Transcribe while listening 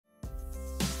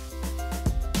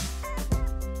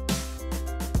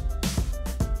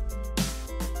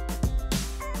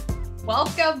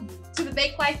Welcome to the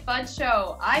Make Life Fun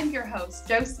Show. I'm your host,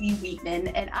 Josie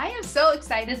Wheatman, and I am so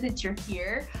excited that you're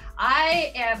here.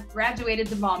 I have graduated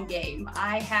the mom game.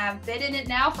 I have been in it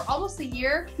now for almost a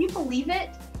year. Can you believe it?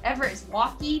 Everett is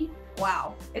walking.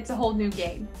 Wow, it's a whole new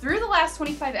game. Through the last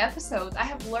 25 episodes, I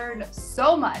have learned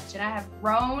so much and I have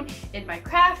grown in my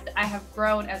craft. I have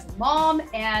grown as a mom,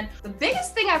 and the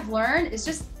biggest thing I've learned is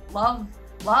just love,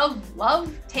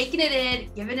 taking it in,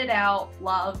 giving it out,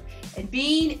 love, and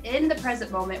being in the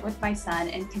present moment with my son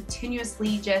and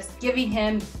continuously just giving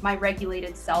him my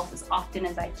regulated self as often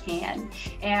as I can.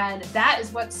 And that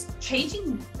is what's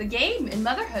changing the game in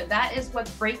motherhood. That is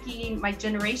what's breaking my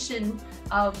generation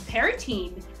of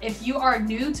parenting. If you are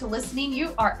new to listening,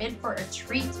 you are in for a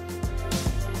treat.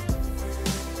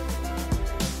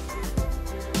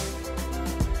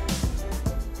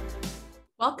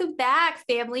 Welcome back,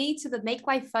 family, to the Make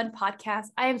Life Fun podcast.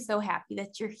 I am so happy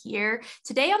that you're here.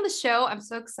 Today on the show, I'm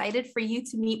so excited for you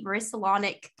to meet Marisa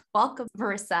Lonic. Welcome,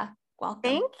 Marisa. Welcome.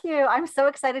 Thank you. I'm so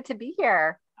excited to be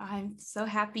here. I'm so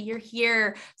happy you're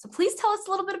here. So please tell us a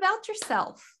little bit about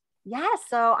yourself. Yeah,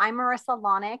 so I'm Marisa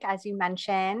Lonic, as you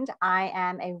mentioned. I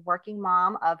am a working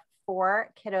mom of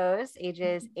 4 kiddos,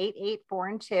 ages 8, 8, 4,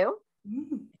 and 2.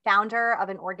 Founder of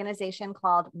an organization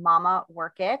called Mama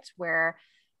Work It, where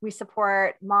we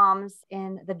support moms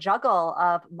in the juggle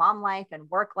of mom life and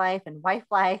work life and wife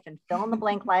life and fill in the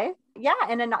blank life. Yeah,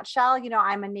 in a nutshell,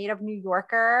 I'm a native New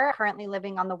Yorker, currently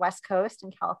living on the West Coast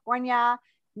in California,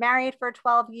 married for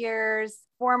 12 years,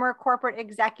 former corporate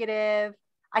executive.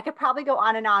 I could probably go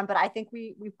on, but I think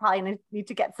we probably need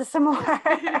to get to some more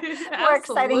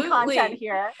exciting content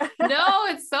here. No,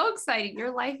 it's so exciting.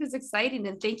 Your life is exciting.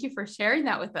 And thank you for sharing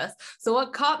that with us. So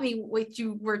what caught me, what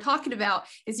you were talking about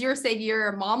is you're saying you're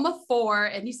a mom of 4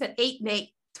 and you said 8 and 8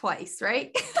 twice,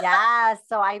 right? Yeah.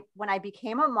 So when I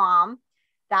became a mom,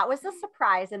 that was a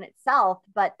surprise in itself.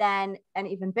 But then an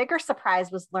even bigger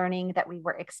surprise was learning that we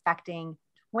were expecting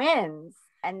twins.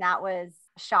 And that was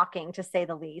shocking, to say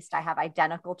the least. I have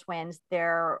identical twins.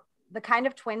 They're the kind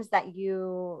of twins that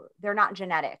they're not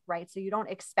genetic, right? So you don't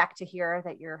expect to hear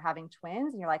that you're having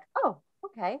twins and you're like, oh,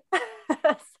 okay.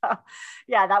 So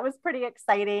yeah, that was pretty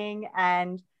exciting.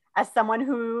 And as someone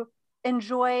who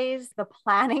enjoys the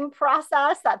planning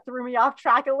process, that threw me off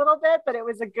track a little bit, but it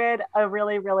was a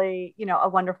really, really, a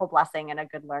wonderful blessing and a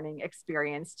good learning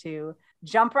experience to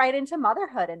jump right into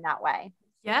motherhood in that way.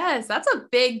 Yes, that's a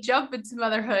big jump into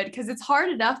motherhood because it's hard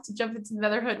enough to jump into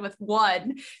motherhood with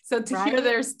 1. So to hear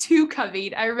there's 2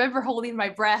 coming, I remember holding my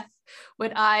breath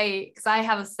because I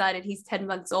have a son and he's 10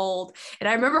 months old. And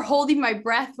I remember holding my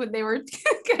breath when they were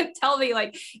going to tell me,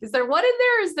 like, is there 1 in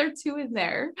there? Or is there 2 in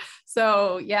there?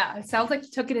 So yeah, it sounds like you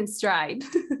took it in stride.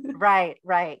 Right.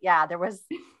 Yeah. There was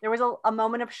a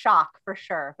moment of shock for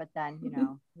sure, but then,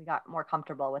 we got more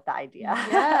comfortable with the idea.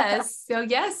 Yes.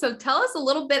 So tell us a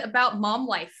little bit about mom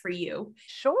life for you.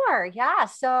 Sure. Yeah.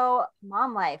 So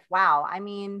mom life. Wow. I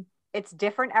mean, it's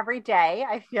different every day,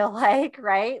 I feel like,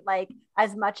 right? Like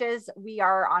as much as we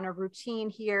are on a routine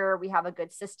here, we have a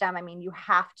good system. I mean, you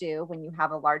have to, when you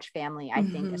have a large family, I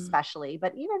think especially,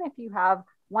 but even if you have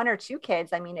 1 or 2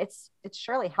 kids, I mean, it's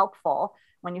surely helpful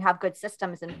when you have good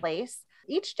systems in place.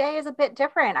 Each day is a bit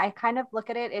different. I kind of look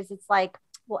at it as it's like,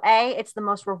 well, it's the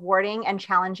most rewarding and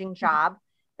challenging job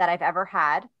that I've ever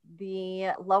had,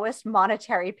 the lowest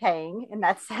monetary paying in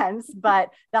that sense,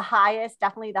 but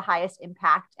definitely the highest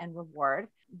impact and reward,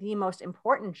 the most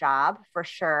important job for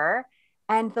sure.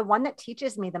 And the one that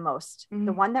teaches me the most,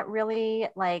 the one that really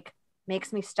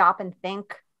makes me stop and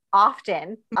think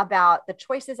often about the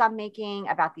choices I'm making,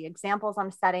 about the examples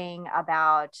I'm setting,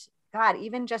 about God,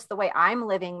 even just the way I'm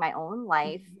living my own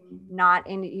life, not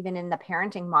even in the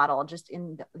parenting model, just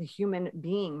in the human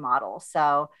being model.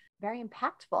 So very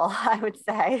impactful, I would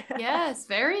say. Yes,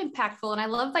 very impactful. And I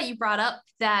love that you brought up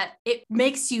that it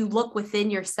makes you look within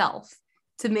yourself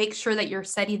to make sure that you're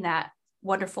setting that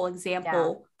wonderful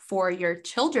example for your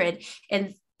children.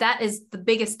 And that is the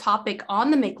biggest topic on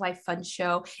the Make Life Fun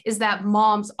show, is that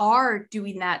moms are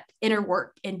doing that inner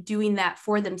work and doing that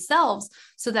for themselves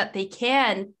so that they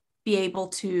can be able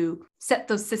to set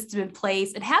those systems in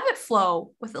place and have it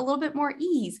flow with a little bit more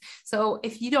ease. So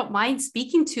if you don't mind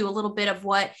speaking to a little bit of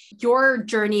what your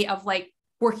journey of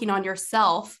working on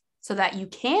yourself so that you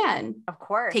can, of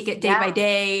course, take it day by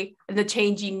day, the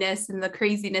changiness and the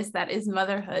craziness that is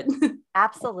motherhood.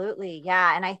 Absolutely.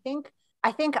 Yeah. And I think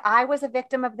I was a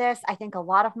victim of this. I think a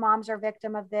lot of moms are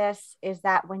victim of this, is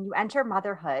that when you enter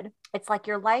motherhood, it's like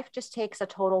your life just takes a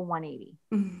total 180.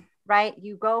 Right?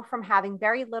 You go from having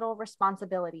very little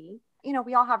responsibility.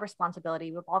 We all have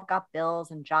responsibility. We've all got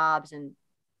bills and jobs and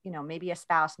maybe a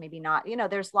spouse, maybe not,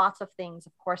 there's lots of things,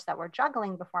 of course, that we're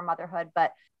juggling before motherhood,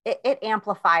 but it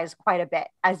amplifies quite a bit,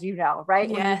 as you know, right?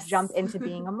 Yes. When you jump into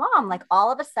being a mom, like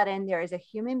all of a sudden there is a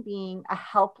human being, a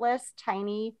helpless,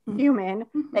 tiny human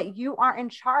that you are in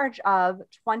charge of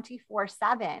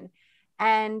 24/7.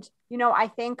 And, I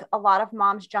think a lot of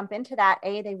moms jump into that.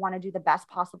 They want to do the best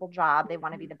possible job. They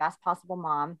want to be the best possible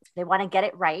mom. They want to get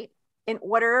it right. In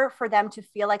order for them to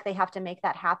feel like they have to make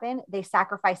that happen, they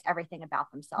sacrifice everything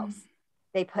about themselves.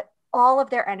 They put all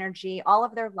of their energy, all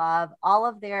of their love, all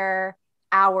of their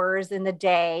hours in the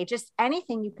day, just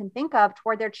anything you can think of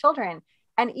toward their children.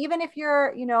 And even if you're,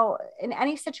 in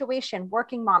any situation,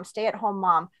 working mom, stay-at-home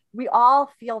mom, we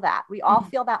all feel that. We all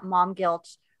feel that mom guilt.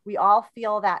 We all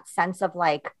feel that sense of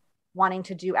like wanting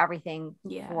to do everything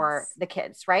for the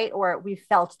kids, right? Or we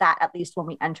felt that at least when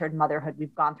we entered motherhood,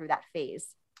 we've gone through that phase.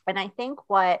 And I think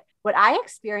what I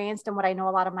experienced and what I know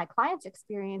a lot of my clients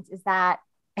experience is that,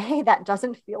 A, that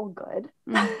doesn't feel good.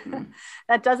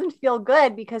 That doesn't feel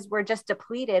good because we're just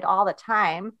depleted all the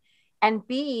time. And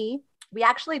B, we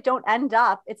actually don't end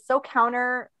up, it's so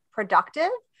counterproductive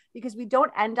because we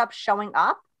don't end up showing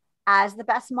up as the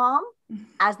best mom,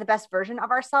 as the best version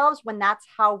of ourselves when that's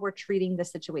how we're treating the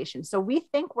situation. So we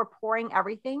think we're pouring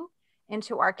everything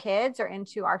into our kids or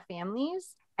into our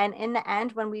families. And in the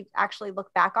end, when we actually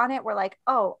look back on it, we're like,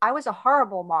 oh, I was a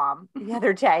horrible mom the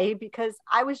other day because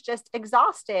I was just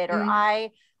exhausted, or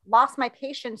I lost my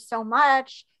patience so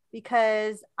much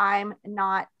because I'm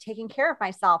not taking care of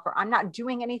myself, or I'm not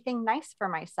doing anything nice for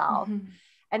myself.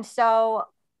 And so,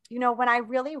 when I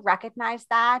really recognized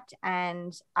that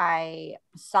and I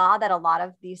saw that a lot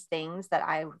of these things that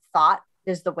I thought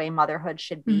is the way motherhood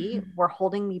should be were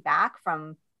holding me back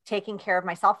from taking care of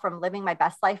myself, from living my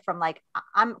best life, from like,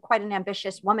 I'm quite an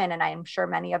ambitious woman. And I'm sure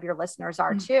many of your listeners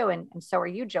are too. And so are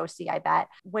you, Josie, I bet.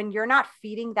 When you're not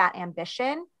feeding that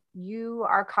ambition, you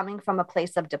are coming from a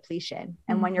place of depletion.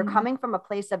 And when you're coming from a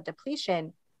place of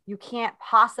depletion, you can't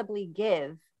possibly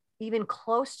give even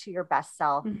close to your best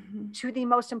self to the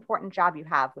most important job you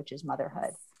have, which is motherhood.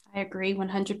 I agree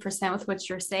 100% with what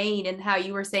you're saying, and how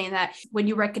you were saying that when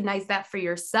you recognize that for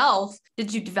yourself,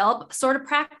 did you develop sort of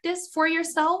practice for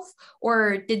yourself,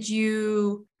 or did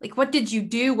you what did you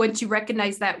do once you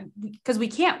recognize that? Because we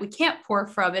can't pour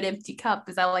from an empty cup,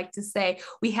 as I like to say.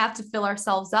 We have to fill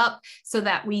ourselves up so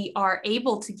that we are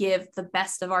able to give the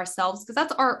best of ourselves, because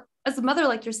that's as a mother,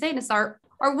 like you're saying, it's our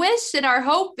wish and our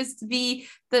hope is to be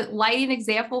the lighting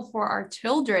example for our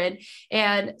children.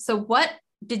 And so what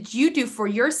did you do for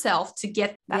yourself to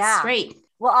get that straight?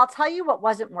 Well, I'll tell you what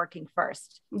wasn't working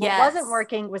first. What wasn't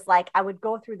working was like, I would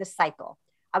go through the cycle.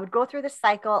 I would go through the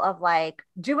cycle of like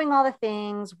doing all the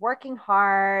things, working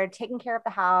hard, taking care of the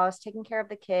house, taking care of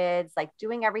the kids, like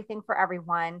doing everything for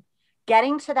everyone,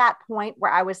 getting to that point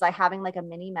where I was like having like a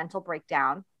mini mental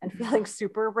breakdown and feeling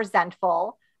super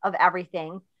resentful of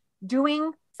everything,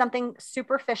 doing something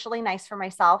superficially nice for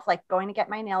myself, like going to get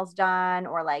my nails done,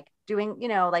 or like doing,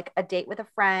 like a date with a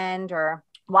friend, or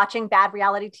watching bad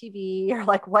reality TV, or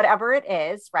like whatever it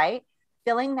is, right?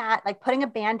 Feeling that, like putting a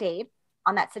Band-Aid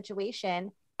on that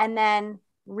situation and then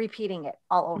repeating it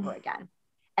all over again.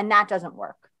 And that doesn't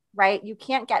work, right? You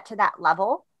can't get to that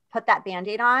level, put that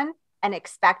Band-Aid on and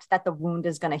expect that the wound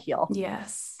is going to heal.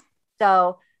 Yes.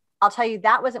 So I'll tell you,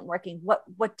 that wasn't working.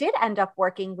 What did end up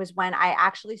working was when I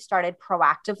actually started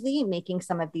proactively making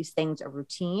some of these things a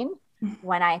routine,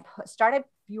 when I started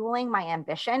fueling my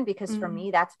ambition, because for me,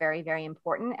 that's very, very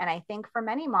important. And I think for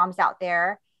many moms out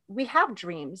there, we have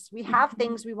dreams, we have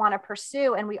things we want to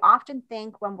pursue. And we often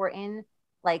think when we're in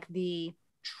like the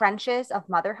trenches of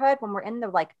motherhood, when we're in the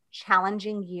like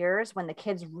challenging years, when the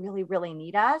kids really, really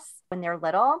need us, when they're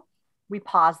little, we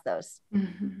pause those.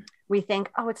 We think,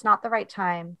 oh, it's not the right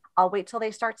time. I'll wait till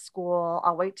they start school.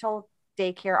 I'll wait till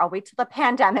daycare. I'll wait till the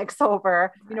pandemic's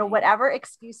over, whatever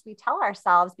excuse we tell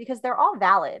ourselves, because they're all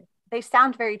valid. They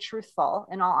sound very truthful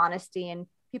in all honesty, and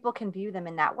people can view them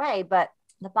in that way. But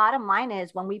the bottom line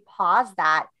is, when we pause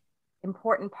that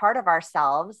important part of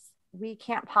ourselves, we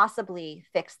can't possibly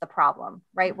fix the problem,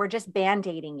 right? We're just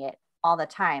band-aiding it all the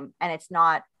time, and it's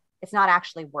not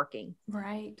actually working.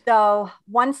 Right. So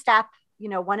one step,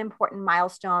 one important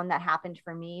milestone that happened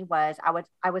for me was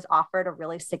I was offered a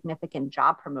really significant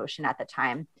job promotion at the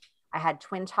time. I had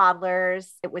twin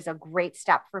toddlers. It was a great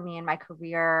step for me in my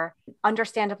career.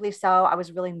 Understandably so. I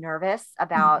was really nervous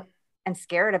about and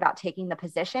scared about taking the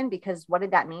position, because what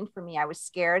did that mean for me? I was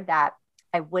scared that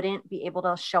I wouldn't be able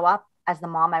to show up as the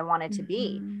mom I wanted to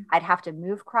be. I'd have to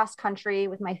move cross country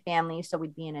with my family. So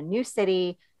we'd be in a new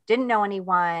city, didn't know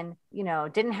anyone,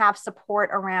 didn't have support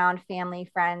around family,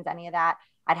 friends, any of that.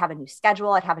 I'd have a new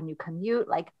schedule. I'd have a new commute.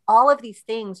 Like all of these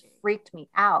things freaked me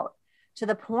out to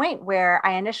the point where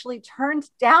I initially turned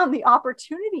down the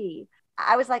opportunity.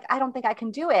 I was like, I don't think I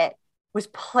can do it. Was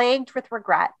plagued with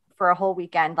regret for a whole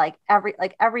weekend. Like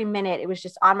every minute it was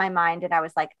just on my mind. And I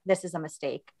was like, this is a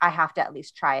mistake. I have to at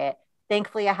least try it.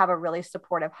 Thankfully, I have a really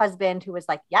supportive husband who was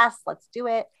like, yes, let's do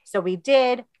it. So we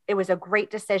did. It was a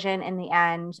great decision in the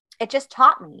end. It just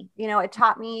taught me, it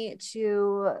taught me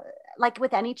to, like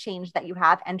with any change that you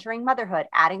have, entering motherhood,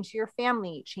 adding to your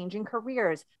family, changing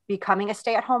careers, becoming a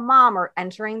stay-at-home mom, or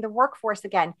entering the workforce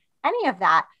again, any of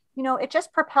that, it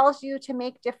just propels you to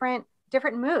make different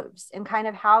moves in kind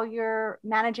of how you're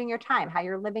managing your time, how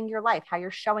you're living your life, how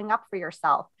you're showing up for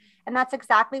yourself. And that's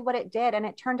exactly what it did. And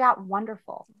it turned out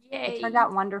wonderful. Yay. It turned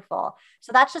out wonderful.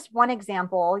 So that's just one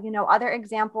example. Other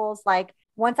examples, like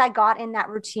once I got in that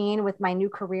routine with my new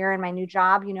career and my new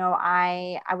job,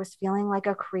 I was feeling like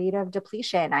a creative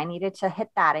depletion. I needed to hit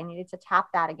that. I needed to tap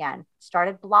that again.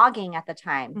 Started blogging at the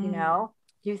time.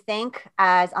 You think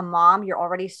as a mom, you're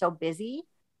already so busy.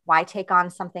 Why take on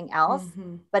something else?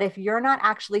 But if you're not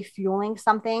actually fueling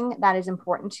something that is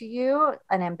important to you,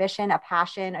 an ambition, a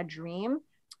passion, a dream,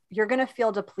 you're going to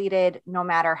feel depleted no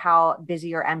matter how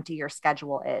busy or empty your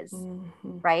schedule is,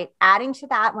 right? Adding to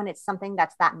that, when it's something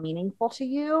that's that meaningful to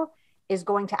you, is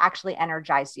going to actually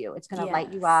energize you. It's going to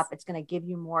light you up. It's going to give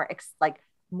you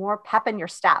more pep in your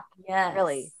step. Yes.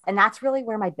 Really. And that's really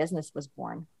where my business was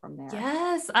born from there.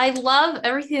 Yes. I love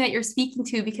everything that you're speaking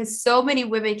to, because so many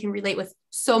women can relate with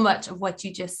so much of what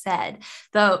you just said.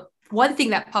 The one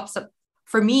thing that pops up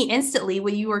for me instantly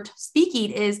when you were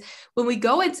speaking is when we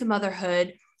go into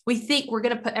motherhood, we think we're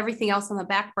going to put everything else on the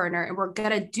back burner and we're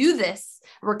going to do this.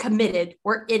 We're committed.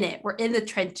 We're in it. We're in the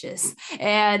trenches.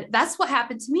 And that's what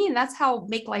happened to me. And that's how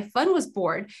Make Life Fun was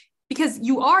born, because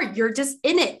you're just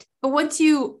in it. But once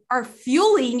you are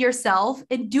fueling yourself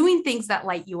and doing things that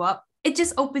light you up, it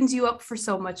just opens you up for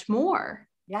so much more.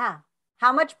 Yeah.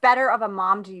 How much better of a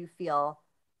mom do you feel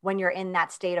when you're in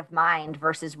that state of mind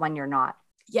versus when you're not?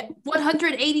 Yeah.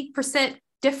 180%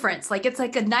 difference. Like it's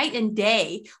like a night and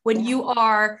day when you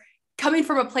are coming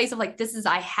from a place of like, this is,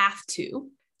 I have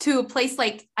to a place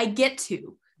like I get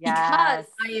to, because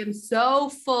I am so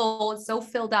full and so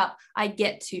filled up, I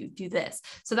get to do this.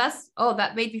 So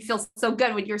that made me feel so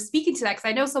good when you're speaking to that. Cause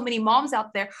I know so many moms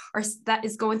out there that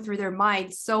is going through their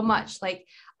mind so much. Like,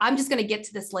 I'm just going to get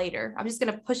to this later. I'm just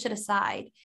going to push it aside.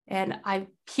 And I'm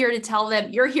here to tell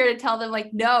them, you're here to tell them,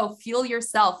 like, no, fuel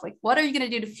yourself. Like, what are you going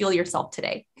to do to fuel yourself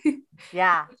today?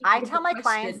 Yeah. I tell my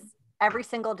clients every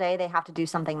single day, they have to do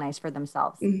something nice for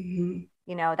themselves.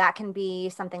 That can be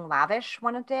something lavish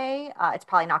one day. It's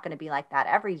probably not going to be like that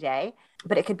every day,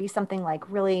 but it could be something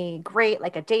like really great,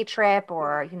 like a day trip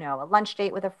or, a lunch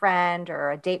date with a friend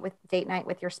or a date night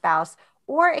with your spouse.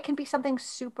 Or it can be something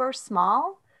super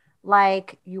small.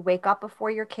 Like you wake up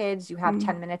before your kids, you have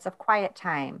 10 minutes of quiet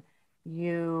time.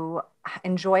 You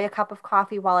enjoy a cup of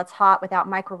coffee while it's hot without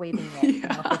microwaving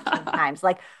it 15 times.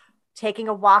 Like taking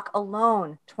a walk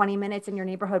alone, 20 minutes in your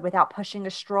neighborhood without pushing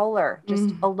a stroller, just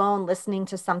alone listening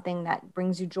to something that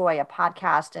brings you joy, a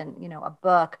podcast and, a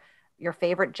book, your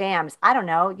favorite jams. I don't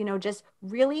know, just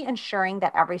really ensuring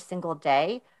that every single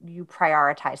day you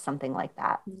prioritize something like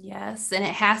that. Yes. And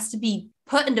it has to be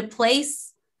put into place.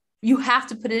 You have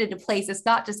to put it into place. It's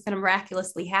not just going to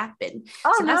miraculously happen.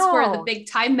 So that's where the big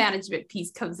time management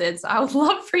piece comes in. So I would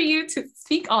love for you to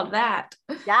speak on that.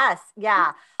 Yes.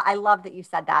 Yeah. I love that you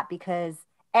said that because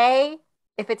if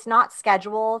it's not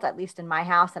scheduled, at least in my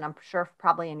house, and I'm sure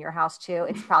probably in your house too,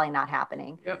 it's probably not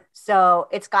happening. Yep. So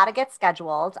it's got to get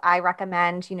scheduled. I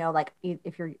recommend, like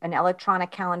if you're an electronic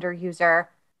calendar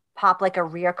user, pop like a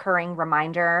reoccurring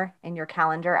reminder in your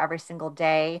calendar every single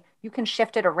day. You can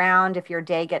shift it around if your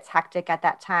day gets hectic at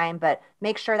that time, but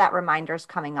make sure that reminder is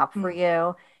coming up for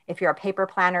you. If you're a paper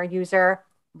planner user,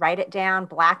 write it down,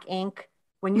 black ink.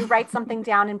 When you write something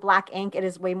down in black ink, it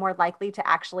is way more likely to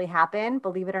actually happen.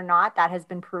 Believe it or not, that has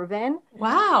been proven.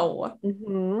 Wow.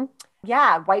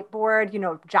 Yeah.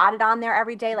 Whiteboard, jot it on there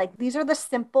every day. Like these are the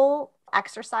simple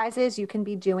exercises you can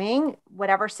be doing,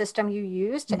 whatever system you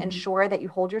use to ensure that you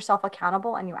hold yourself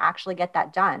accountable and you actually get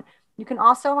that done. You can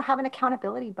also have an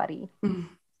accountability buddy.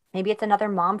 Maybe it's another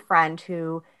mom friend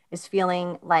who is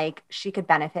feeling like she could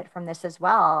benefit from this as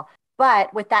well.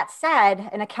 But with that said,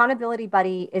 an accountability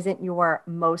buddy isn't your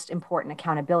most important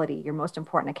accountability. Your most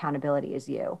important accountability is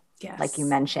you. Yes. Like you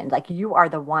mentioned, like you are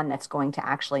the one that's going to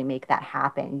actually make that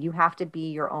happen. You have to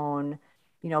be your own,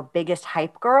 biggest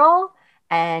hype girl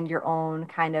and your own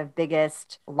kind of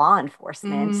biggest law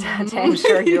enforcement to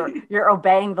ensure you're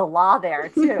obeying the law there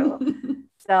too.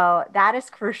 So that is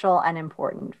crucial and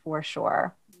important for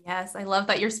sure. Yes, I love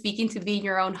that you're speaking to being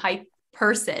your own hype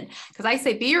person, because I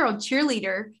say be your own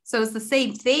cheerleader. So it's the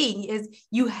same thing, is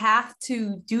you have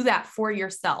to do that for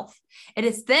yourself. And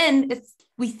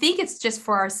we think it's just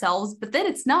for ourselves, but then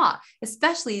it's not,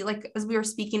 especially like, as we were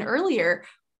speaking earlier,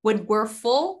 when we're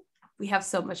full, we have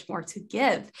so much more to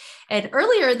give. And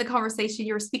earlier in the conversation,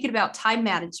 you were speaking about time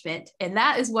management. And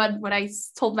that is when I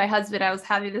told my husband I was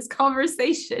having this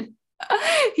conversation,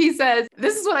 he says,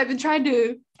 this is what I've been trying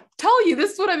to tell you.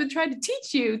 This is what I've been trying to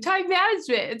teach you, time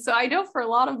management. And so I know for a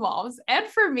lot of moms and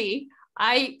for me,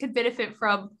 I could benefit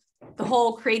from the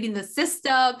whole creating the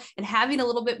system and having a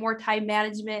little bit more time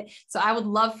management. So I would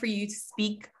love for you to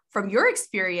speak from your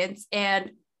experience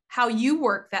and how you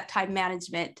work that time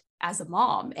management as a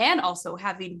mom and also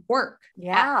having work.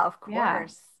 Yeah, of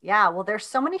course. Yeah. Well, there's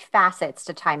so many facets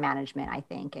to time management, I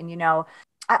think. And,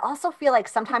 I also feel like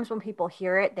sometimes when people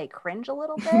hear it, they cringe a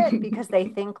little bit because they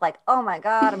think like, oh my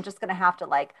God, I'm just going to have to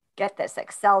like get this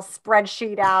Excel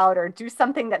spreadsheet out or do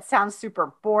something that sounds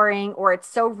super boring, or it's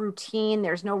so routine.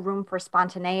 There's no room for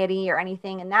spontaneity or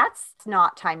anything. And that's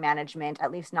not time management,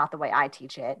 at least not the way I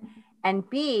teach it. And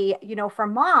B, for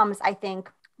moms, I think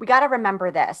we got to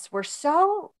remember this. I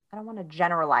don't want to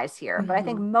generalize here, but I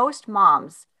think most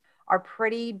moms are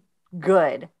pretty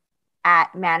good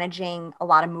at managing a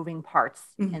lot of moving parts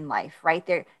in life, right?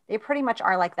 They pretty much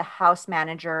are like the house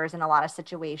managers in a lot of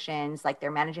situations. Like they're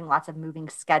managing lots of moving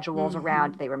schedules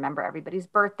around. They remember everybody's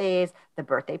birthdays, the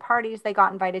birthday parties they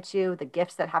got invited to, the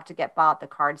gifts that have to get bought, the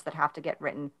cards that have to get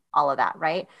written, all of that,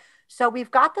 right? So we've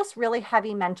got this really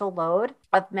heavy mental load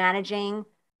of managing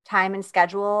time and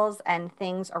schedules and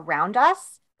things around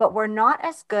us, but we're not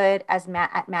as good as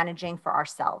at managing for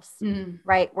ourselves,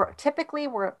 right? We're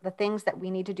the things that we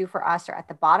need to do for us are at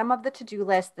the bottom of the to-do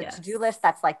list. The to-do list,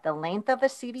 that's like the length of a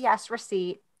CVS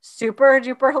receipt, super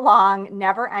duper long,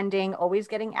 never ending, always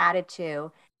getting added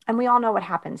to. And we all know what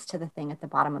happens to the thing at the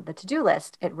bottom of the to-do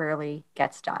list. It rarely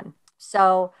gets done.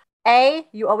 So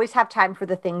you always have time for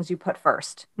the things you put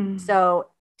first. So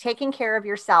taking care of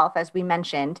yourself, as we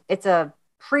mentioned, it's a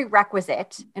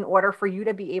prerequisite in order for you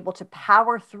to be able to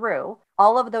power through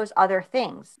all of those other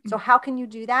things. So how can you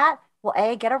do that? Well,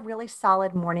 get a really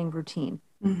solid morning routine.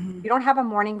 If you don't have a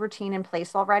morning routine in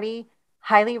place already,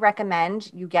 highly recommend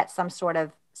you get some sort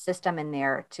of system in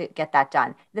there to get that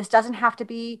done. This doesn't have to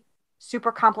be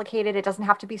super complicated. It doesn't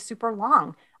have to be super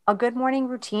long. A good morning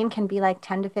routine can be like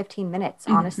 10 to 15 minutes,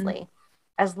 honestly,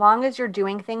 as long as you're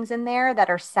doing things in there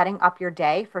that are setting up your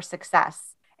day for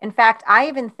success. In fact, I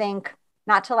even think,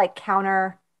 not to like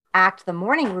counteract the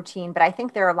morning routine, but I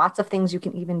think there are lots of things you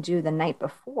can even do the night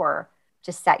before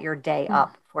to set your day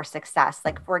up for success.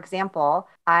 Like, for example,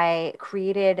 I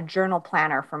created a journal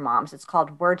planner for moms. It's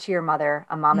called Word to Your Mother,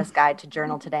 A Mama's Guide to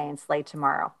Journal Today and Slay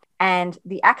Tomorrow. And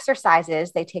the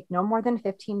exercises, they take no more than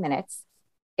 15 minutes.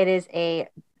 It is a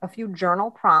few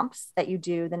journal prompts that you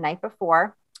do the night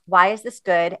before. Why is this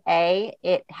good?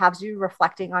 It has you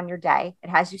reflecting on your day.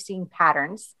 It has you seeing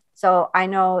patterns. So I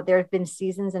know there have been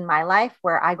seasons in my life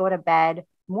where I go to bed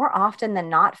more often than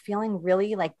not feeling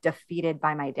really like defeated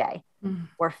by my day,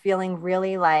 or feeling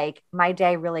really like my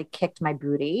day really kicked my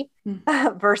booty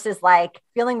versus like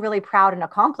feeling really proud and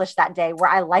accomplished that day, where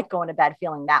I like going to bed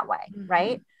feeling that way.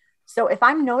 Right. So if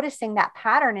I'm noticing that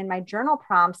pattern in my journal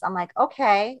prompts, I'm like,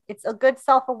 okay, it's a good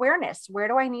self-awareness. Where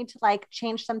do I need to like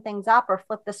change some things up or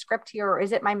flip the script here? Or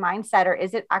is it my mindset, or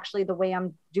is it actually the way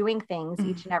I'm doing things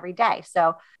each and every day?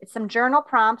 So it's some journal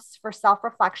prompts for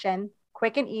self-reflection,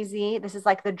 quick and easy. This is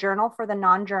like the journal for the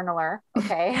non-journaler.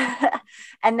 Okay.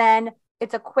 And then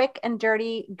it's a quick and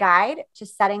dirty guide to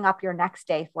setting up your next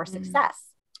day for success.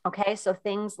 Okay. So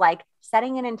things like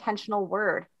setting an intentional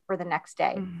word for the next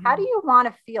day. How do you want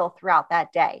to feel throughout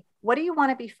that day? What do you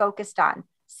want to be focused on?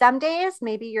 Some days,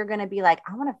 maybe you're going to be like,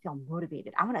 I want to feel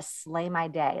motivated. I want to slay my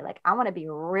day. Like, I want to be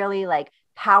really like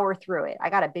power through it. I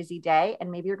got a busy day.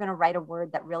 And maybe you're going to write a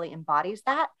word that really embodies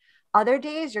that. Other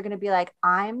days, you're going to be like,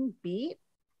 I'm beat.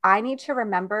 I need to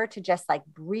remember to just like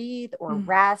breathe or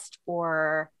rest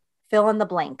or fill in the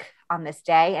blank on this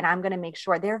day. And I'm going to make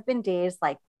sure. There have been days,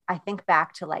 like I think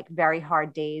back to like very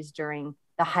hard days during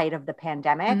the height of the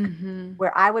pandemic,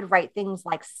 where I would write things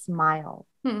like smile,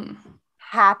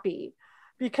 happy,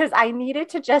 because I needed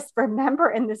to just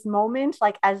remember in this moment,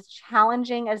 like as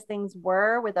challenging as things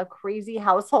were with a crazy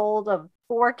household of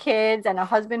 4 kids and a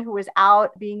husband who was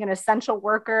out being an essential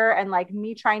worker, and like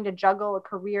me trying to juggle a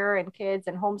career and kids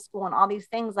and homeschool and all these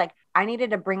things, like I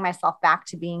needed to bring myself back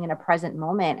to being in a present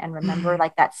moment and remember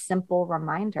like that simple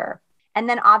reminder. And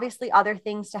then obviously other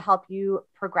things to help you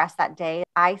progress that day.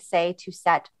 I say to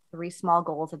set 3 small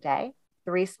goals a day,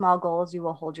 3 small goals you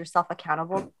will hold yourself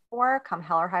accountable for come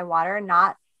hell or high water,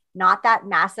 not that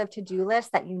massive to-do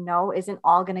list that isn't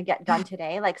all going to get done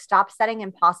today. Like stop setting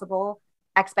impossible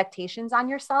expectations on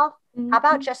yourself. How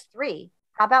about just 3?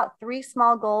 How about 3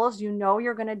 small goals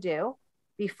you're going to do?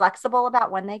 Be flexible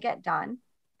about when they get done.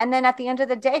 And then at the end of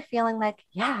the day, feeling like,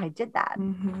 yeah, I did that.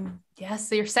 Yes.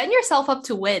 So you're setting yourself up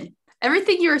to win.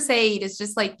 Everything you're saying is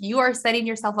just like you are setting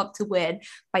yourself up to win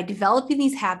by developing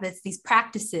these habits, these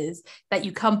practices that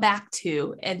you come back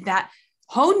to and that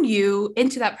hone you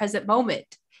into that present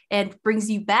moment and brings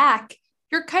you back.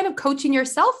 You're kind of coaching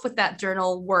yourself with that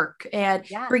journal work and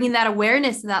bringing that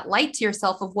awareness and that light to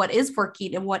yourself of what is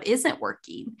working and what isn't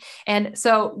working. And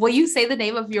so will you say the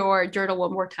name of your journal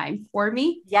one more time for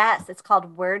me? Yes, it's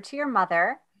called Word to Your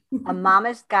Mother, A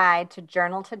Mama's Guide to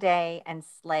Journal Today and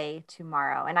Slay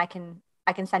Tomorrow. And I can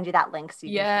send you that link so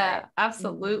you can share it.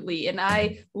 Absolutely. And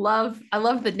I love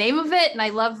the name of it. And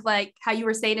I love like how you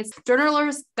were saying it's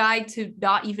journaler's guide to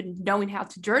not even knowing how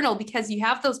to journal, because you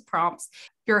have those prompts.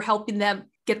 You're helping them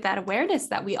get that awareness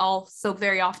that we all so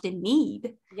very often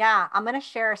need. Yeah. I'm going to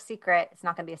share a secret. It's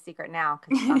not going to be a secret now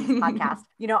because it's on this podcast.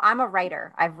 I'm a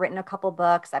writer. I've written a couple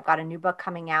books. I've got a new book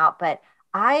coming out, but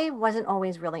I wasn't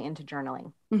always really into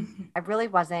journaling. I really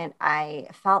wasn't. I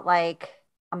felt like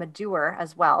I'm a doer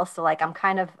as well. So like, I'm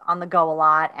kind of on the go a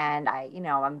lot and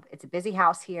it's a busy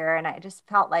house here. And I just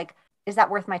felt like, is that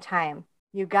worth my time?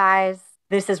 You guys,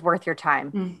 this is worth your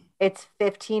time. It's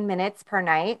 15 minutes per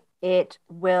night. It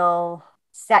will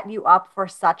set you up for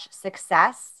such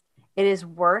success. It is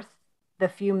worth the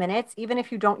few minutes, even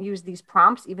if you don't use these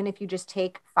prompts, even if you just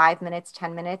take 5 minutes,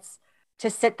 10 minutes to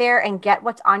sit there and get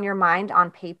what's on your mind on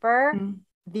paper.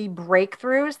 The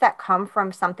breakthroughs that come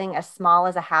from something as small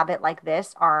as a habit like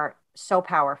this are so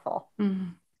powerful.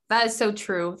 That is so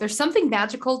true. There's something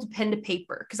magical to pen to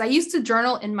paper, because I used to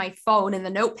journal in my phone in the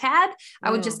notepad.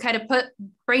 I would just kind of put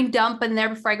brain dump in there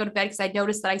before I go to bed because I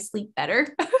noticed that I sleep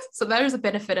better. So there's a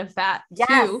benefit of that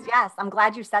too. Yes. I'm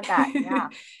glad you said that. Yeah.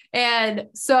 And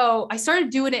so I started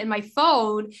doing it in my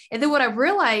phone. And then what I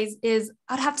realized is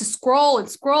I'd have to scroll and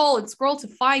scroll and scroll to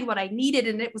find what I needed.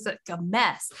 And it was like a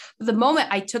mess. But the moment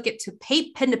I took it to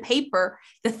pen to paper,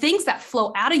 the things that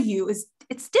flow out of you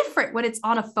it's different when it's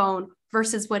on a phone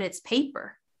versus when it's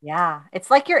paper. Yeah.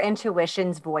 It's like your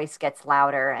intuition's voice gets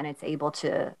louder and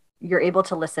you're able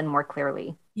to listen more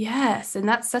clearly. Yes. And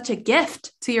that's such a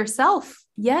gift to yourself.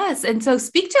 Yes. And so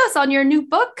speak to us on your new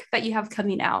book that you have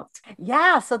coming out.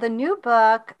 Yeah. So the new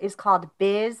book is called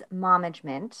Biz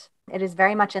Momager. It is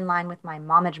very much in line with my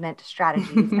momagement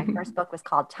strategies. My first book was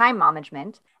called Time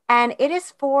Momager. And it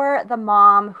is for the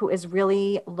mom who is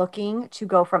really looking to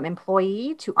go from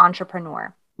employee to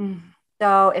entrepreneur.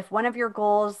 So if one of your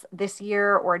goals this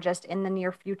year or just in the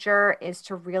near future is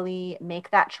to really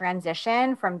make that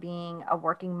transition from being a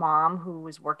working mom who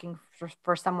is working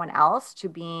for someone else to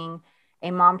being a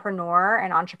mompreneur,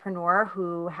 an entrepreneur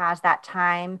who has that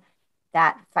time,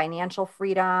 that financial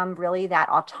freedom, really that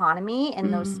autonomy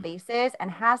in those spaces,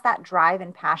 and has that drive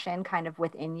and passion kind of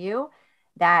within you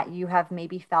that you have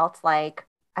maybe felt like,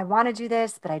 I want to do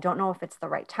this, but I don't know if it's the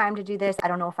right time to do this. I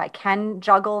don't know if I can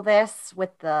juggle this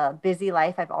with the busy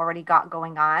life I've already got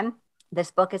going on.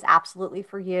 This book is absolutely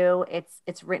for you.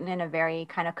 It's written in a very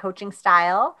kind of coaching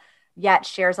style, yet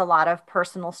shares a lot of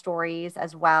personal stories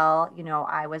as well.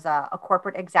 I was a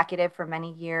corporate executive for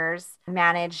many years,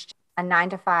 managed a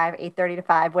 9 to 5, 8:30 to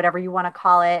 5, whatever you want to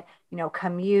call it,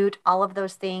 commute, all of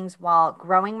those things while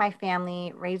growing my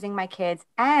family, raising my kids,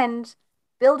 and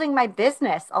building my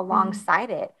business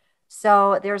alongside it.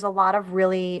 So there's a lot of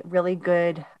really, really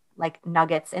good like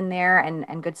nuggets in there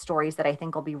and good stories that I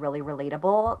think will be really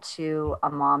relatable to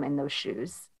a mom in those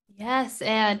shoes. Yes.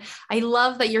 And I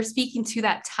love that you're speaking to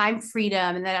that time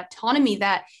freedom and that autonomy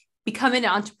that becoming an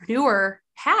entrepreneur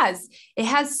has. It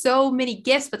has so many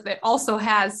gifts, but it also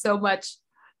has so much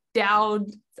down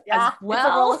as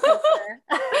well.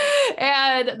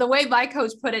 And the way my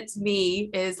coach put it to me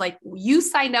is like, you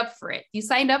signed up for it. You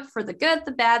signed up for the good,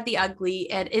 the bad, the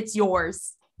ugly, and it's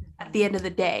yours at the end of the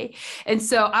day. And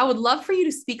so I would love for you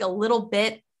to speak a little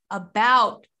bit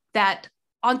about that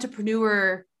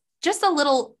entrepreneur, just a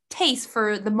little taste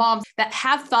for the moms that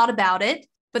have thought about it,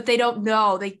 but they don't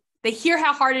know. They hear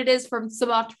how hard it is from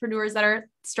some entrepreneurs that are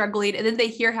struggling, and then they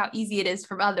hear how easy it is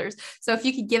from others. So if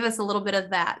you could give us a little bit of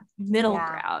that middle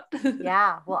ground.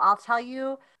 Yeah. Well, I'll tell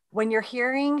you, when you're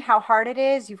hearing how hard it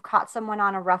is, you've caught someone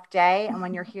on a rough day. And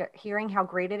when you're hearing how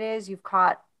great it is, you've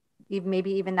caught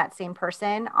maybe even that same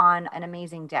person on an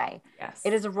amazing day. Yes.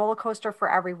 It is a roller coaster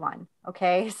for everyone.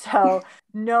 Okay. So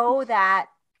know that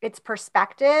it's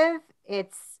perspective.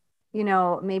 It's,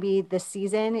 maybe the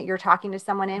season you're talking to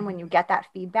someone in when you get that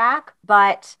feedback.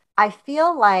 But I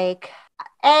feel like,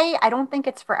 I don't think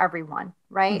it's for everyone,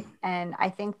 right? And I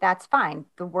think that's fine.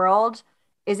 The world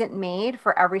isn't made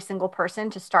for every single person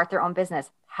to start their own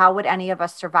business. How would any of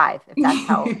us survive if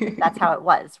that's how it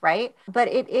was, right? But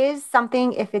it is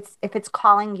something, if it's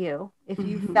calling you, if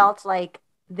you felt like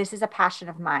this is a passion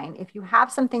of mine, if you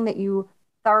have something that you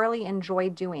thoroughly enjoy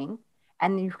doing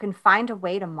and you can find a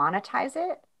way to monetize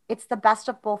it, it's the best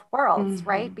of both worlds,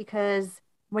 right? Because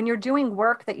when you're doing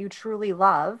work that you truly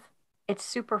love, it's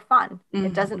super fun.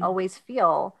 It doesn't always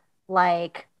feel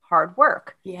like hard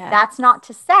work. Yeah. That's not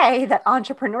to say that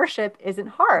entrepreneurship isn't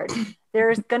hard.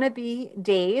 There's going to be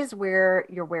days where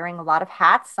you're wearing a lot of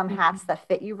hats, some hats that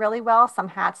fit you really well, some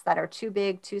hats that are too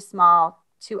big, too small,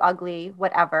 too ugly,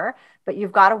 whatever, but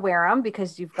you've got to wear them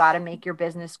because you've got to make your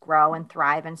business grow and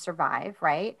thrive and survive,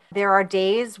 right? There are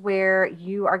days where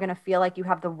you are going to feel like you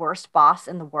have the worst boss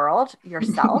in the world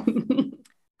yourself.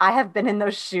 I have been in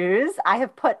those shoes. I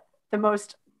have put the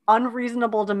most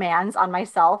unreasonable demands on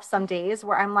myself some days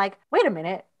where I'm like, wait a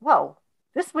minute, whoa,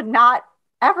 this would not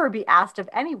ever be asked of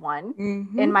anyone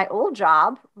in my old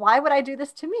job. Why would I do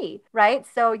this to me? Right.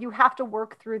 So you have to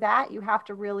work through that. You have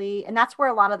to really, and that's where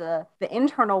a lot of the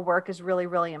internal work is really,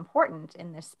 really important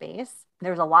in this space.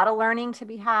 There's a lot of learning to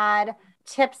be had.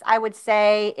 Tips I would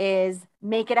say is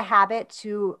make it a habit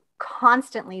to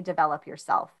constantly develop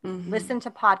yourself. Listen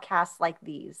to podcasts like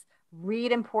these.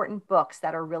 Read important books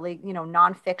that are really,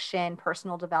 nonfiction,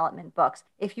 personal development books.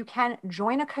 If you can,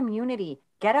 join a community,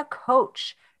 get a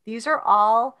coach. These are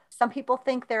all, some people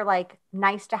think they're like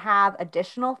nice to have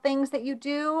additional things that you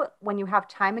do when you have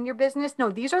time in your business.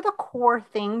 No, these are the core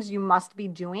things you must be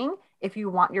doing if you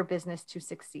want your business to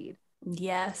succeed.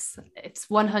 Yes, it's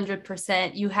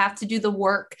 100%. You have to do the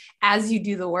work as you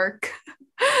do the work.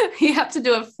 You have to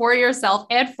do it for yourself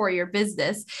and for your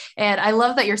business. And I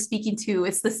love that you're speaking to,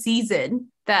 it's the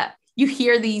season that you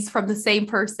hear these from the same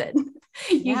person.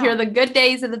 You hear the good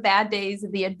days and the bad days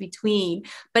and the in between,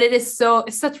 but it's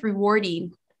such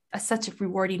rewarding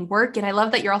work. And I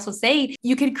love that you're also saying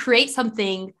you can create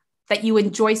something that you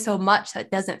enjoy so much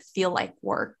that doesn't feel like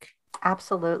work.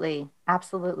 Absolutely.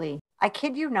 Absolutely. I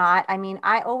kid you not. I mean,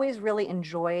 I always really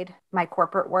enjoyed my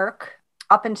corporate work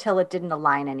up until it didn't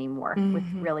align anymore with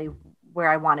really where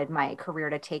I wanted my career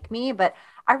to take me. But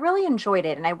I really enjoyed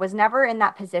it. And I was never in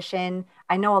that position.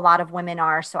 I know a lot of women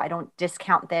are, so I don't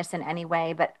discount this in any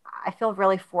way, but I feel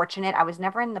really fortunate. I was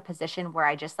never in the position where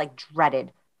I just like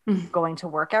dreaded going to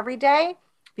work every day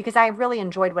because I really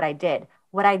enjoyed what I did.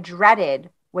 What I dreaded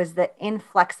was the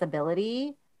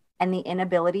inflexibility and the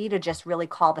inability to just really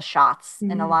call the shots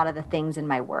in a lot of the things in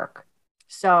my work.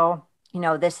 So,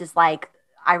 this is like,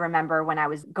 I remember when I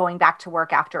was going back to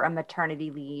work after a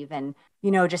maternity leave and,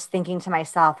 just thinking to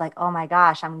myself like, oh my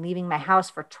gosh, I'm leaving my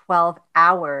house for 12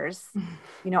 hours.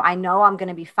 I know I'm going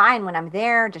to be fine when I'm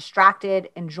there, distracted,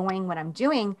 enjoying what I'm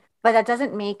doing, but that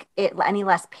doesn't make it any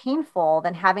less painful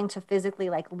than having to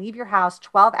physically like leave your house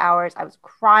 12 hours. I was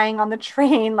crying on the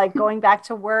train, like going back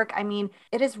to work. I mean,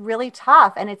 it is really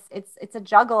tough and it's a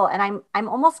juggle. And I'm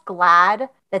almost glad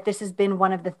that this has been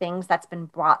one of the things that's been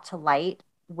brought to light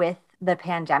with the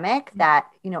pandemic, that,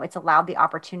 it's allowed the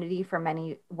opportunity for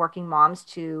many working moms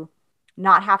to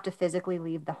not have to physically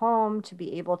leave the home, to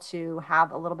be able to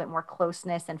have a little bit more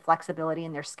closeness and flexibility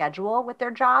in their schedule with their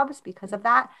jobs because of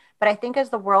that. But I think as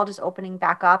the world is opening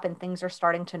back up and things are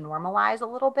starting to normalize a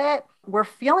little bit, we're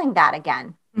feeling that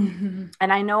again. And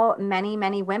I know many,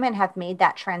 many women have made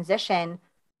that transition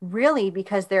really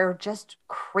because they're just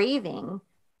craving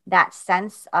that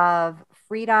sense of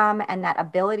freedom and that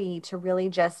ability to really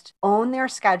just own their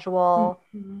schedule,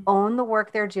 own the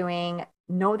work they're doing,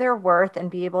 know their worth,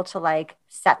 and be able to like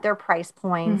set their price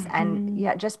points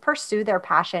and just pursue their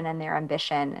passion and their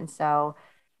ambition. And so,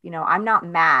 I'm not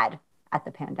mad at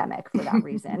the pandemic for that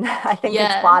reason. I think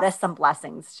it's brought us some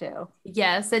blessings too.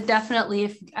 Yes, it definitely.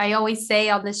 If I always say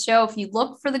on this show, if you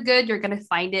look for the good, you're going to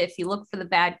find it. If you look for the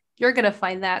bad, you're going to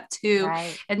find that too.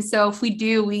 Right. And so if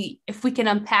we can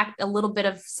unpack a little bit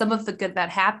of some of the good that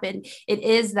happened, it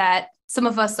is that some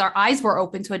of us, our eyes were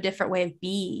open to a different way of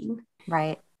being.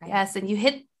 Right. Yes. And you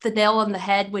hit the nail on the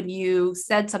head when you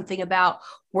said something about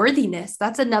worthiness.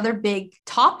 That's another big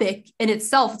topic in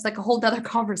itself. It's like a whole nother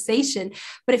conversation.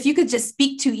 But if you could just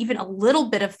speak to even a little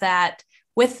bit of that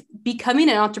with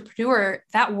becoming an entrepreneur,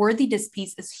 that worthiness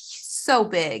piece is so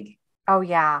big. Oh,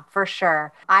 yeah, for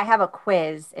sure. I have a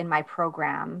quiz in my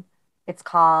program. It's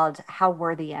called How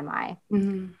Worthy Am I?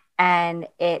 And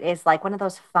it is like one of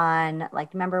those fun,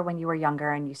 like, remember when you were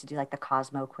younger and you used to do like the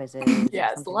Cosmo quizzes?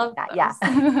 Yes, love like that.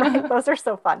 those. Yeah, right. Those are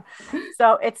so fun.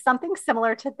 So it's something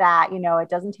similar to that. It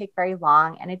doesn't take very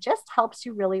long, and it just helps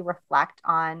you really reflect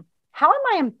on, how am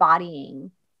I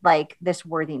embodying like this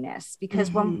worthiness?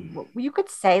 Because when you could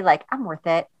say like, I'm worth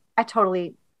it. I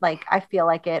totally I feel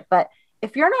like it. But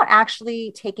if you're not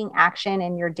actually taking action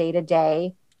in your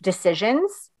day-to-day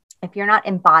decisions, if you're not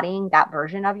embodying that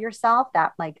version of yourself,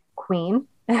 that like queen,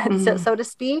 so to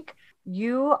speak,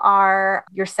 you're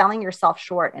selling yourself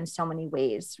short in so many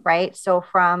ways, right? So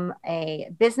from a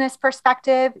business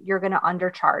perspective, you're going to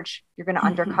undercharge, you're going to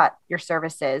undercut your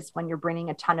services when you're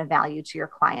bringing a ton of value to your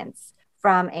clients.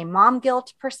 From a mom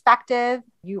guilt perspective,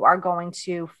 you are going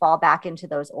to fall back into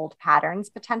those old patterns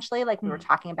potentially, like we were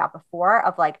talking about before,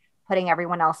 of like putting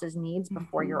everyone else's needs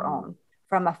before your own.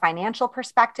 From a financial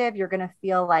perspective, you're going to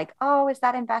feel like, oh, is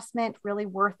that investment really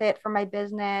worth it for my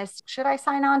business? Should I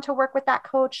sign on to work with that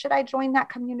coach? Should I join that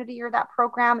community or that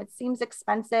program? It seems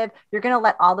expensive. You're going to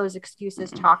let all those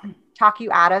excuses talk you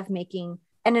out of making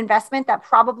an investment that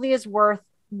probably is worth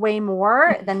way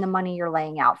more than the money you're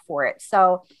laying out for it.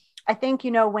 So I think,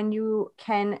 when you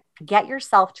can get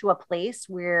yourself to a place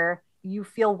where you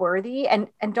feel worthy, and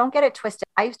don't get it twisted.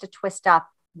 I used to twist up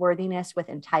worthiness with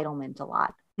entitlement a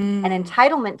lot. And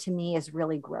entitlement to me is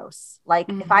really gross. Like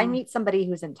if I meet somebody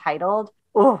who's entitled,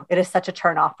 it is such a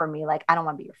turn off for me. Like, I don't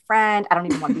want to be your friend. I don't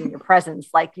even want to be in your presence.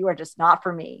 Like, you are just not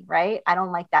for me. Right. I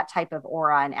don't like that type of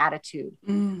aura and attitude.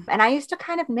 And I used to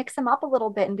kind of mix them up a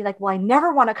little bit and be like, well, I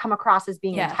never want to come across as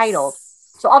being entitled.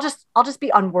 So I'll just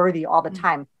be unworthy all the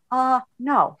time.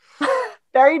 No,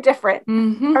 very different.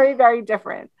 Very, very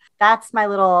different. That's my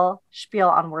little spiel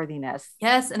on worthiness.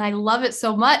 Yes. And I love it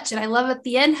so much. And I love at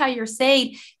the end how you're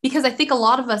saying, because I think a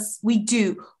lot of us, we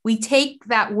take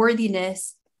that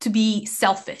worthiness to be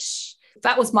selfish.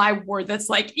 That was my word. That's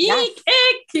like, eek.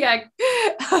 Yeah.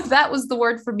 That was the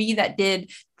word for me that did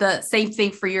the same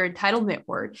thing for your entitlement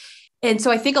word. And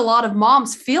so I think a lot of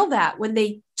moms feel that when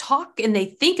they talk and they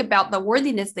think about the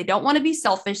worthiness, they don't want to be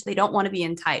selfish. They don't want to be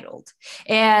entitled.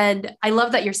 And I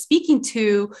love that you're speaking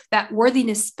to that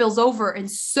worthiness spills over in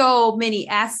so many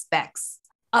aspects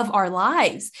of our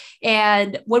lives.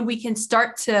 And when we can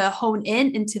start to hone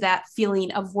into that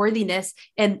feeling of worthiness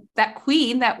and that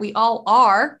queen that we all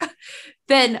are,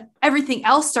 then everything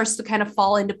else starts to kind of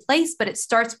fall into place. But it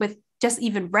starts with just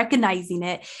even recognizing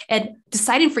it and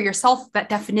deciding for yourself that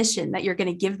definition that you're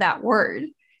going to give that word,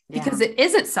 because it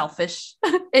isn't selfish.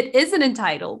 It isn't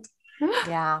entitled.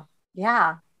 Yeah.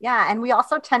 And we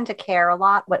also tend to care a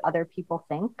lot what other people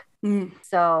think.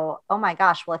 So, oh my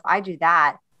gosh, well, if I do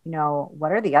that,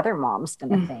 what are the other moms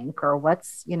going to think? Or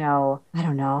what's, I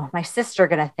don't know, my sister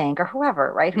going to think, or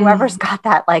whoever, right? Whoever's got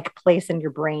that like place in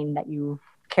your brain that you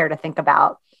care to think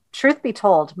about. Truth be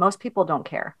told, most people don't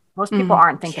care. Most people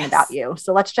aren't thinking about you.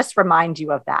 So let's just remind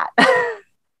you of that.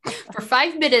 For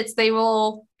 5 minutes, they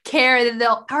will care.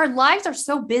 Our lives are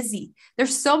so busy.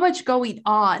 There's so much going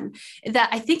on that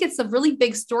I think it's a really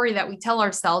big story that we tell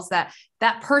ourselves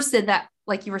that person that,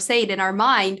 like you were saying, in our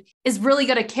mind is really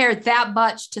going to care that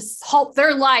much to halt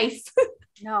their life.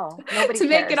 No, nobody to cares.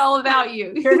 Make it all about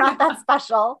you. You're not that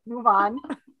special. Move on.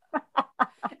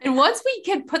 And once we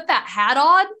can put that hat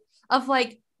on of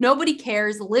like, nobody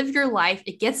cares, live your life,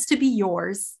 it gets to be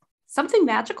yours, something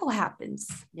magical happens.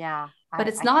 Yeah. But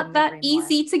it's not that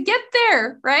easy to get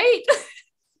there, right?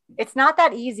 It's not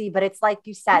that easy, but it's like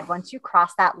you said, once you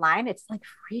cross that line, it's like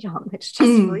freedom. It's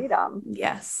just freedom.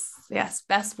 Yes.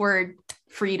 Best word,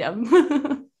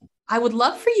 freedom. I would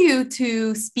love for you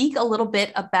to speak a little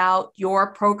bit about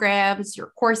your programs,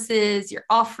 your courses, your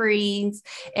offerings,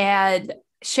 and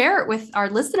share it with our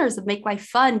listeners of Make Life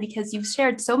Fun, because you've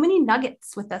shared so many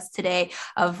nuggets with us today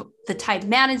of the time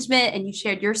management, and you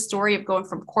shared your story of going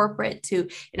from corporate to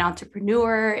an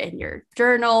entrepreneur and your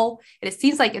journal. And it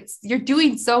seems like you're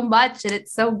doing so much and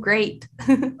it's so great.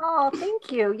 Oh,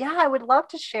 thank you. Yeah, I would love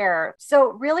to share.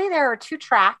 So really there are 2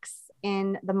 tracks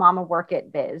in the Mama Work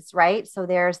It biz, right? So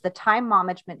there's the time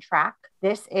management track.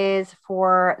 This is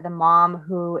for the mom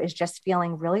who is just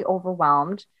feeling really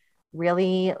overwhelmed,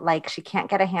 really like she can't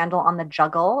get a handle on the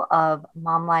juggle of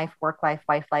mom life, work life,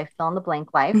 wife life, fill in the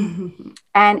blank life.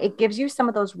 And it gives you some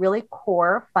of those really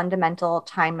core fundamental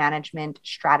time management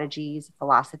strategies,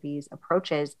 philosophies,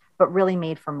 approaches, but really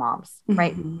made for moms,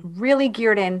 right? Really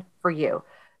geared in for you.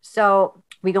 So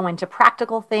we go into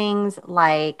practical things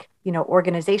like,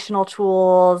 organizational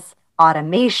tools,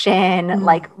 automation,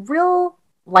 like real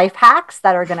life hacks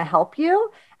that are going to help you.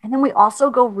 And then we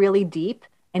also go really deep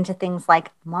into things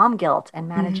like mom guilt and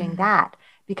managing that,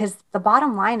 Because the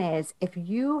bottom line is, if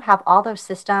you have all those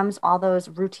systems, all those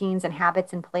routines and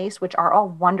habits in place, which are all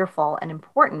wonderful and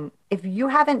important, if you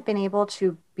haven't been able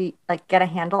to be like get a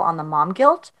handle on the mom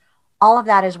guilt, all of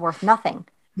that is worth nothing,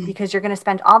 because you're going to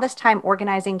spend all this time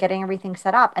organizing, getting everything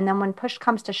set up. And then when push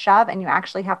comes to shove and you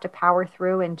actually have to power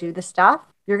through and do the stuff,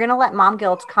 you're going to let mom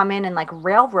guilt come in and like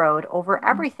railroad over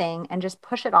everything and just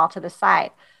push it all to the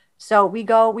side. So we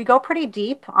go pretty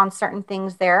deep on certain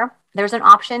things there. There's an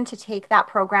option to take that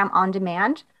program on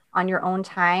demand on your own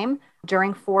time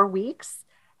during 4 weeks.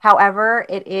 However,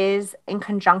 it is in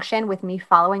conjunction with me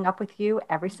following up with you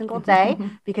every single day,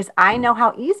 because I know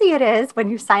how easy it is when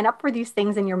you sign up for these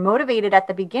things and you're motivated at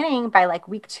the beginning by like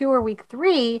week 2 or week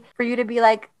 3 for you to be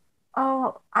like,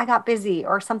 oh, I got busy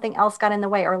or something else got in the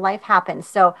way or life happened.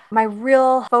 So my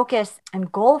real focus and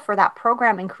goal for that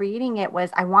program and creating it was,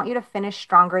 I want you to finish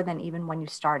stronger than even when you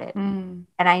started. And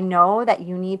I know that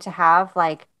you need to have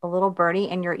like a little birdie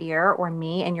in your ear or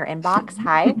me in your inbox,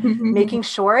 hi, making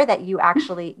sure that you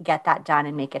actually get that done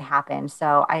and make it happen.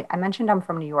 So I mentioned I'm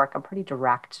from New York. I'm pretty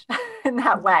direct in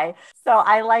that way. So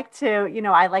I like to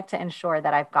ensure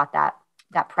that I've got that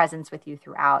presence with you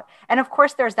throughout. And of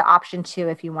course, there's the option too,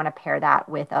 if you want to pair that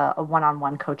with a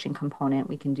one-on-one coaching component,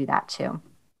 we can do that too.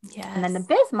 Yes. And then the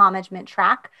biz management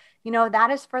track,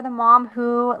 that is for the mom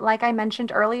who, like I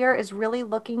mentioned earlier, is really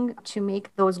looking to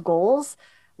make those goals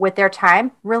with their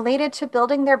time related to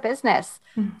building their business.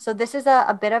 So this is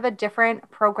a bit of a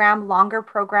different program, longer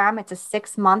program. It's a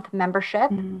 6-month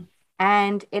membership.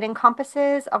 And it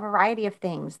encompasses a variety of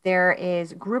things. There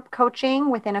is group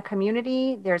coaching within a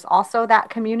community. There's also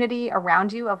that community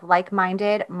around you of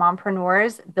like-minded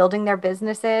mompreneurs building their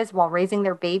businesses while raising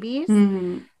their babies.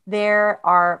 There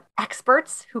are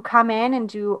experts who come in and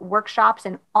do workshops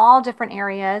in all different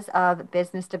areas of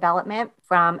business development,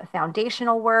 from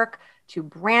foundational work to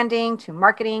branding, to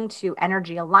marketing, to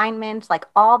energy alignment, like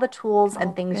all the tools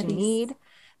and things you need.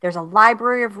 There's a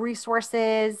library of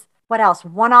resources. What else?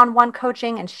 One-on-one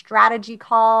coaching and strategy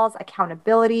calls,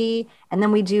 accountability. And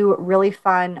then we do really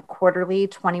fun quarterly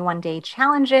 21-day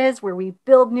challenges where we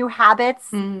build new habits.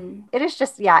 It is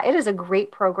just, it is a great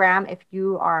program if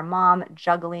you are a mom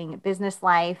juggling business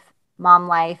life, mom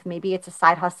life. Maybe it's a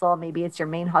side hustle. Maybe it's your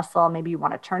main hustle. Maybe you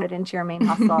want to turn it into your main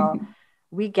hustle.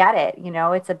 We get it.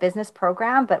 It's a business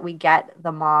program, but we get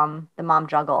the mom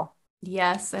juggle.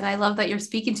 Yes. And I love that you're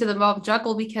speaking to the mom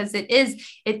juggle, because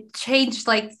it changed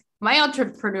like my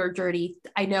entrepreneur journey.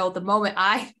 I know the moment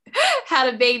I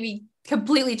had a baby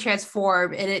completely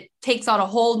transformed, and it takes on a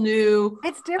whole new,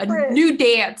 it's different, a new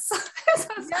dance.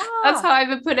 That's how I've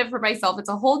been putting it for myself. It's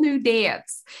a whole new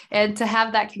dance. And to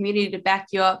have that community to back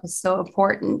you up is so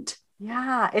important.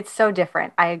 Yeah, it's so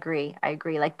different. I agree.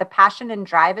 Like the passion and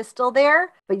drive is still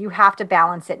there, but you have to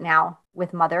balance it now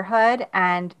with motherhood.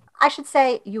 And I should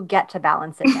say you get to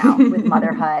balance it now with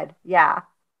motherhood. Yeah.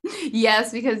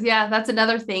 Yes, because that's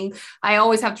another thing. I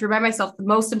always have to remind myself the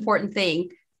most important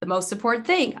thing.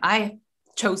 I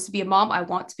chose to be a mom. I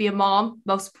want to be a mom.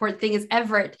 Most important thing is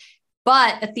Everett.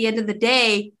 But at the end of the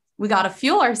day, we got to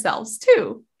fuel ourselves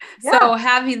too. Yeah. So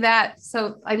having that,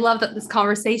 I love that this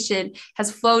conversation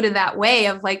has flowed in that way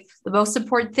of like, the most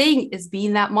important thing is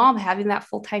being that mom, having that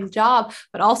full-time job,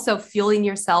 but also fueling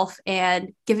yourself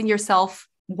and giving yourself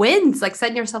wins, like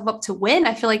setting yourself up to win.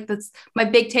 I feel like that's my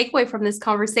big takeaway from this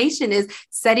conversation, is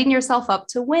setting yourself up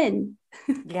to win.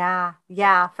 Yeah,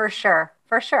 for sure.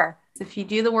 If you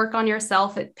do the work on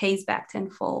yourself, it pays back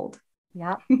tenfold.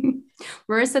 Yeah.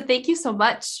 Marisa, thank you so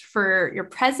much for your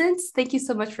presence. Thank you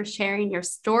so much for sharing your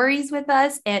stories with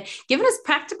us and giving us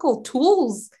practical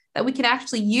tools that we can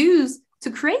actually use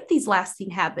to create these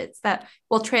lasting habits that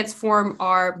will transform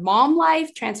our mom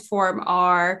life, transform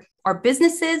our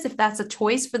businesses, if that's a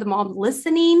choice for the mom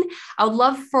listening. I would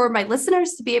love for my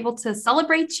listeners to be able to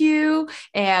celebrate you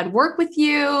and work with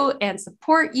you and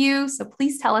support you. So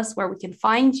please tell us where we can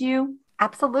find you.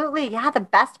 Absolutely. Yeah. The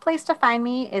best place to find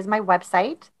me is my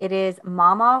website. It is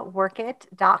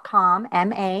mamaworkit.com,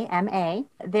 MAMA.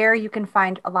 There you can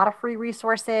find a lot of free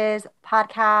resources,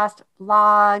 podcast,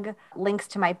 blog, links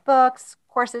to my books,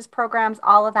 courses, programs,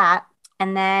 all of that.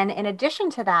 And then in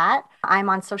addition to that, I'm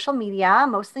on social media,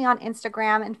 mostly on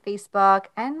Instagram and Facebook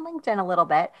and LinkedIn a little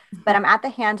bit, but I'm at the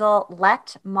handle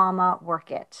Let Mama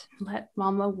Work It. Let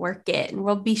Mama Work It. And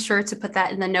we'll be sure to put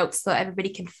that in the notes so everybody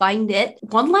can find it.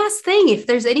 One last thing, if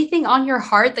there's anything on your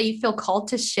heart that you feel called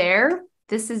to share,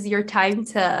 this is your time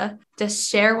to just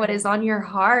share what is on your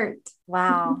heart.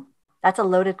 Wow. That's a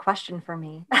loaded question for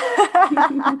me.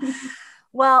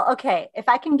 Well, okay. If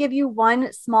I can give you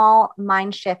one small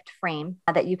mind shift frame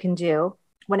that you can do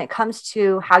when it comes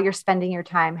to how you're spending your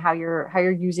time, how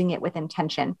you're using it with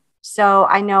intention. So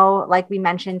I know, like we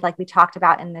mentioned, like we talked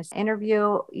about in this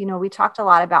interview, we talked a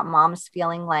lot about moms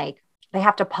feeling like they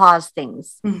have to pause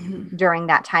things during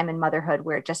that time in motherhood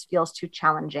where it just feels too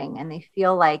challenging and they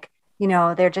feel like,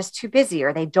 they're just too busy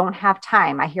or they don't have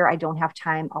time. I don't have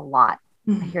time a lot.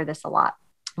 I hear this a lot.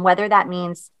 Whether that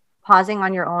means pausing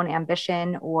on your own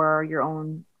ambition or your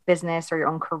own business or your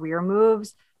own career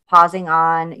moves, pausing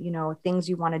on, things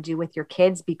you want to do with your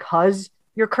kids because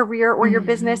your career or your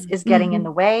business is getting in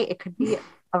the way. It could be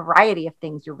a variety of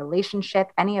things, your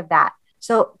relationship, any of that.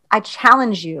 So I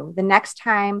challenge you, the next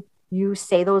time you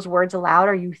say those words aloud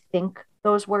or you think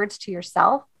those words to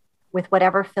yourself with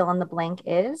whatever fill in the blank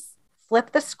is,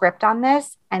 flip the script on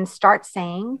this and start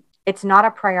saying, it's not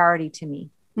a priority to me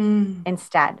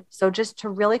instead. So just to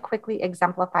really quickly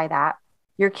exemplify that,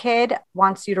 your kid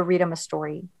wants you to read them a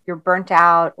story. You're burnt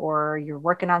out or you're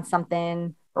working on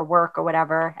something for work or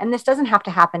whatever. And this doesn't have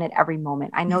to happen at every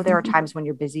moment. I know there are times when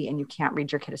you're busy and you can't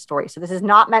read your kid a story. So this is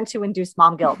not meant to induce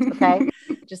mom guilt. Okay.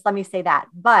 Just let me say that.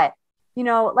 But,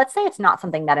 let's say it's not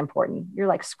something that important. You're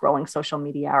like scrolling social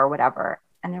media or whatever.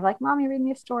 And they're like, Mommy, read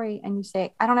me a story. And you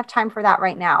say, I don't have time for that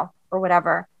right now or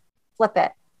whatever. Flip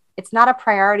it. It's not a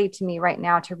priority to me right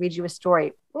now to read you a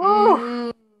story.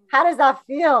 Ooh, how does that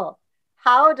feel?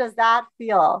 How does that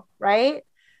feel? Right?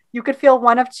 You could feel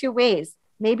one of two ways.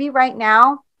 Maybe right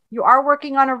now you are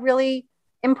working on a really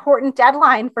important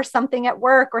deadline for something at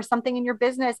work or something in your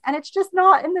business, and it's just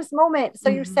not in this moment. So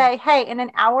you say, hey, in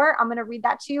an hour, I'm going to read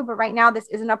that to you. But right now this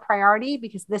isn't a priority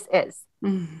because this is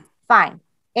fine.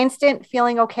 Instant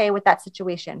feeling okay with that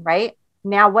situation, right?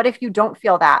 Now, what if you don't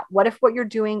feel that? What if what you're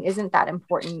doing isn't that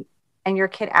important and your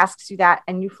kid asks you that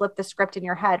and you flip the script in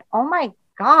your head? Oh my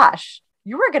gosh,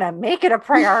 you were going to make it a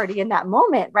priority in that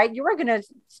moment, right? You were going to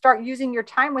start using your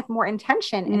time with more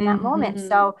intention in that moment.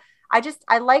 So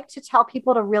I like to tell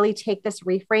people to really take this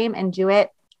reframe and do it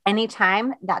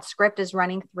anytime that script is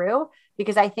running through,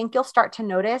 because I think you'll start to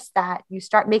notice that you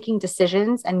start making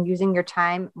decisions and using your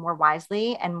time more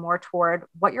wisely and more toward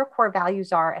what your core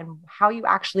values are and how you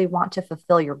actually want to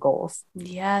fulfill your goals.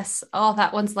 Yes. Oh,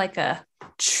 that one's like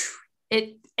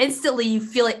it instantly you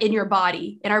feel it in your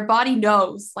body, and our body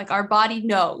knows,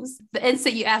 the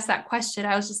instant you ask that question.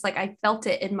 I was just like, I felt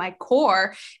it in my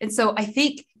core. And so I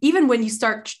think even when you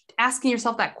start asking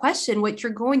yourself that question, what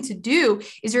you're going to do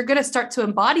is you're going to start to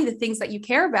embody the things that you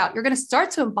care about. You're going to start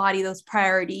to embody those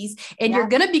priorities, and you're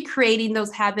going to be creating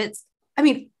those habits. I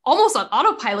mean, almost on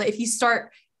autopilot if you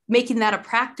start making that a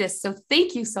practice. So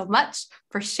thank you so much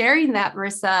for sharing that,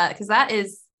 Marisa, because that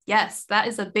is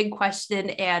a big question.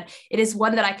 And it is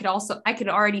one that I could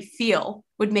already feel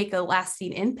would make a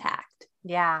lasting impact.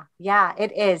 Yeah,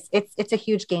 it is. It's a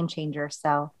huge game changer.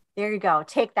 So there you go.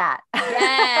 Take that.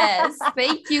 Yes.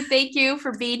 Thank you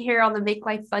for being here on the Make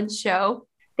Life Fun show.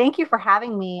 Thank you for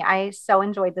having me. I so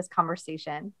enjoyed this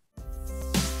conversation.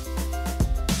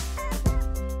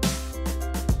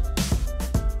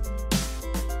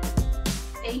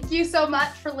 Thank you so much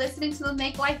for listening to the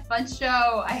Make Life Fun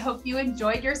show. I hope you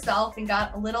enjoyed yourself and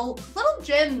got a little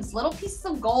gems, little pieces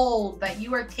of gold that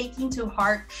you are taking to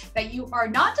heart, that you are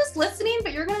not just listening,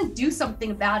 but you're going to do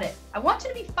something about it. I want you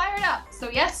to be fired up. So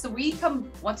yes, we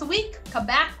come once a week, come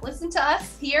back, listen to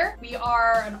us here. We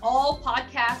are on all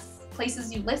podcasts,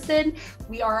 places you listen.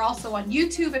 We are also on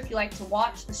YouTube if you like to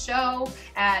watch the show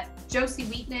at Josie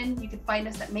Wheatman. You can find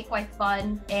us at Make Life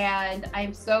Fun, and I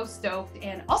am so stoked.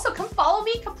 And also come follow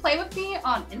me, come play with me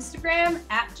on Instagram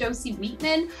at Josie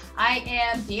Wheatman. I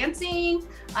am dancing,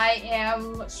 I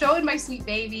am showing my sweet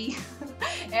baby,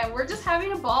 and we're just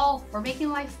having a ball. We're making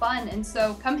life fun. And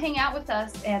so come hang out with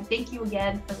us, and thank you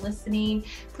again for listening.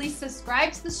 Please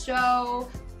subscribe to the show.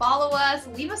 Follow us,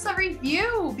 leave us a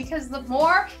review, because the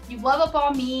more you love up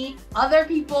on me, other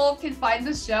people can find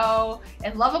the show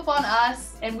and love up on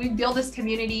us, and we build this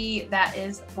community that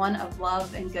is one of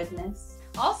love and goodness.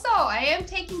 Also, I am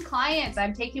taking clients.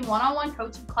 I'm taking one-on-one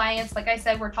coaching clients. Like I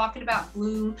said, we're talking about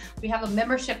Bloom. We have a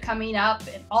membership coming up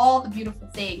and all the beautiful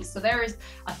things. So there is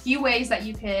a few ways that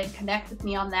you can connect with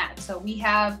me on that. So we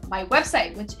have my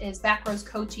website, which is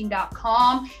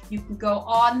backrowscoaching.com. You can go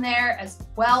on there, as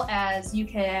well as you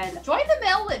can join the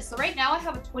mail list. So right now I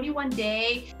have a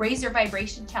 21-day Raise Your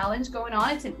Vibration Challenge going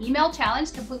on. It's an email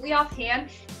challenge, completely offhand.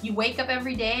 You wake up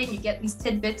every day and you get these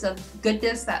tidbits of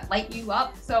goodness that light you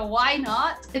up. So why not?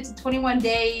 It's a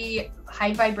 21-day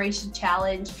high vibration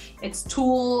challenge. It's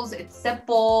tools, it's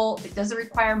simple, it doesn't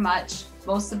require much.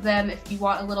 Most of them, if you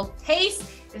want a little taste,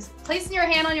 is placing your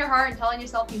hand on your heart and telling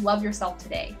yourself you love yourself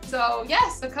today. So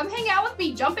yes, so come hang out with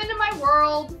me, jump into my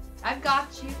world. I've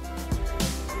got you.